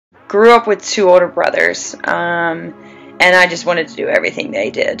grew up with two older brothers, and I just wanted to do everything they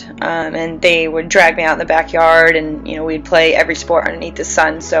did. And they would drag me out in the backyard, and we'd play every sport underneath the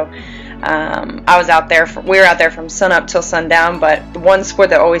sun. So I was out there. We were out there from sun up till sundown. But the one sport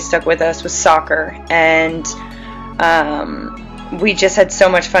that always stuck with us was soccer, and we just had so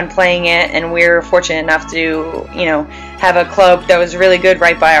much fun playing it. And we were fortunate enough to have a club that was really good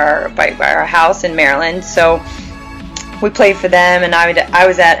right by our house in Maryland. So we played for them, and I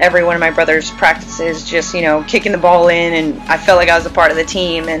was at every one of my brother's practices, just kicking the ball in, and I felt like I was a part of the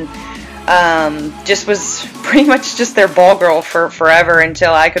team, and just was pretty much just their ball girl for forever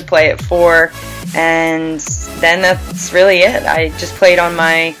until I could play at 4, and then that's really it. I just played on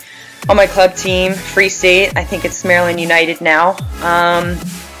my club team, Free State. I think it's Maryland United now, and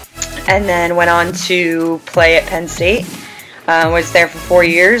then went on to play at Penn State. Was there for 4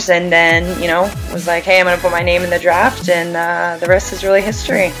 years, and then was like, hey, I'm gonna put my name in the draft, and the rest is really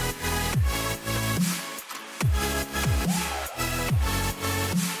history.